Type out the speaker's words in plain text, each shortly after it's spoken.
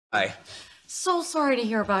Hi. So sorry to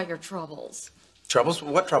hear about your troubles. Troubles?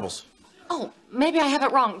 What troubles? Oh, maybe I have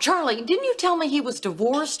it wrong. Charlie, didn't you tell me he was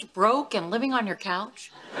divorced, broke, and living on your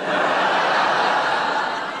couch?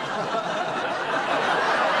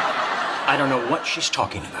 I don't know what she's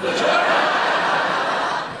talking about.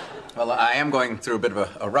 Well, I am going through a bit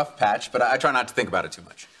of a rough patch, but I try not to think about it too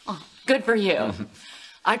much. Oh, good for you.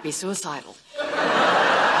 I'd be suicidal.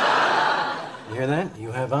 You hear that?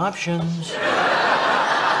 You have options.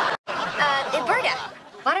 Berta,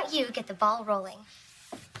 why don't you get the ball rolling?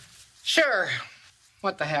 Sure.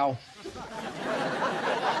 What the hell?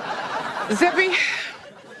 Zippy,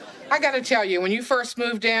 I gotta tell you, when you first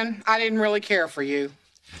moved in, I didn't really care for you.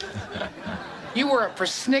 You were a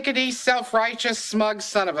persnickety, self-righteous, smug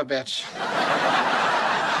son of a bitch.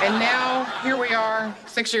 And now, here we are,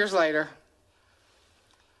 6 years later.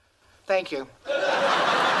 Thank you.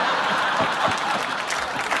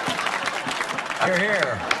 You're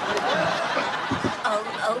here.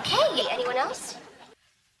 Oh, okay. Anyone else?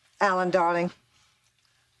 Alan, darling,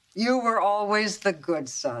 you were always the good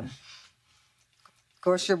son. Of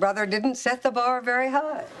course, your brother didn't set the bar very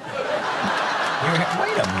high.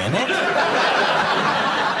 Wait a minute.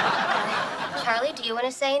 Charlie, do you want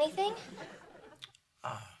to say anything?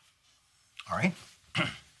 All right.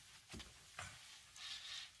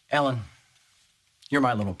 Alan, you're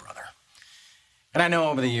my little brother. And I know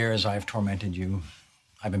over the years I've tormented you.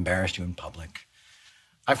 I've embarrassed you in public.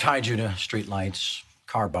 I've tied you to street lights,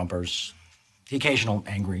 car bumpers, the occasional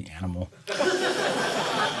angry animal.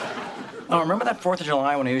 Oh, remember that 4th of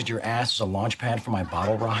July when I used your ass as a launch pad for my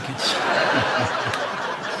bottle rockets?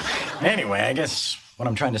 Anyway, I guess what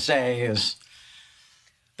I'm trying to say is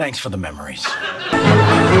thanks for the memories.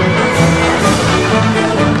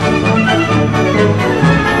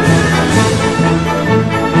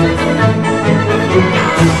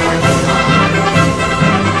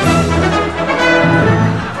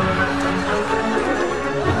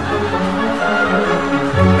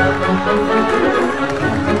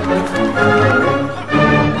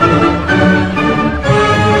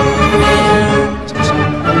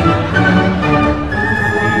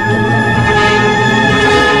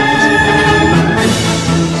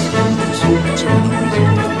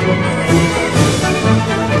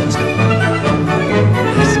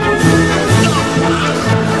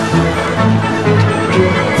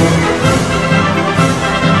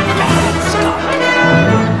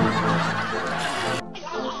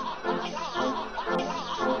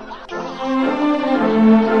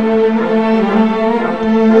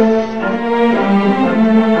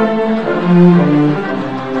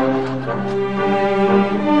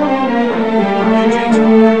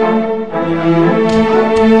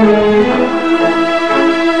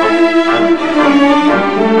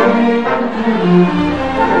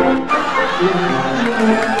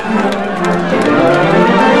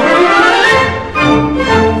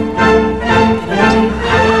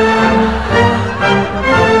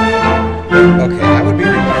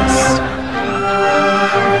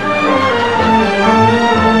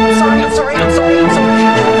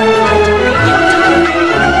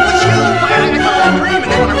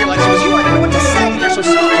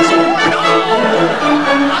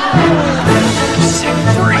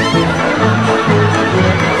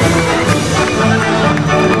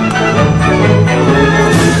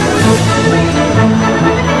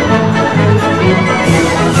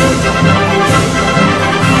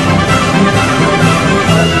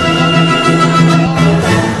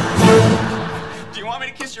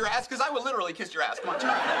 Kiss your ass. Come on, turn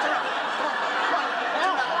around. Turn around.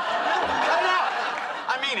 Come on. Cut it out.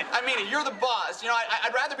 I mean it. You're the boss. You know,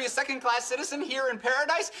 I'd rather be a second-class citizen here in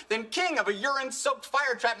paradise than king of a urine-soaked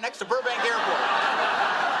fire trap next to Burbank Airport.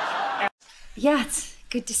 Yeah, it's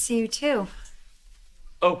good to see you, too.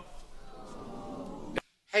 Oh.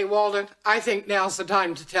 Hey, Walden, I think now's the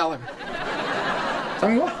time to tell him. Tell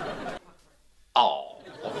me what? Oh.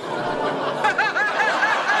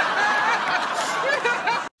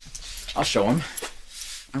 I'll show him.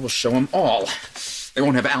 I will show them all. They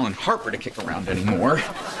won't have Alan Harper to kick around anymore.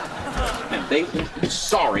 And they will be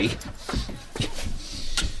sorry.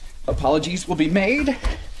 Apologies will be made.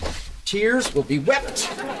 Tears will be wept.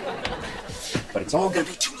 But it's all gonna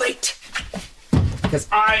be too late. Because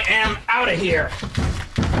I am out of here.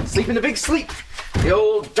 Sleeping the big sleep. The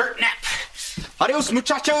old dirt nap. Adios,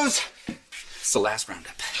 muchachos. It's the last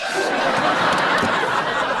roundup.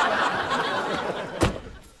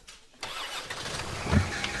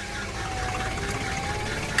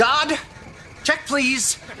 God, check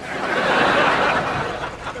please.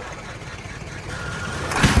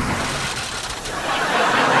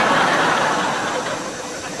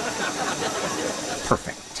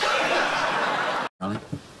 Perfect.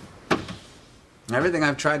 Everything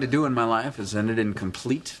I've tried to do in my life has ended in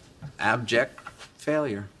complete, abject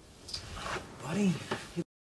failure. Buddy,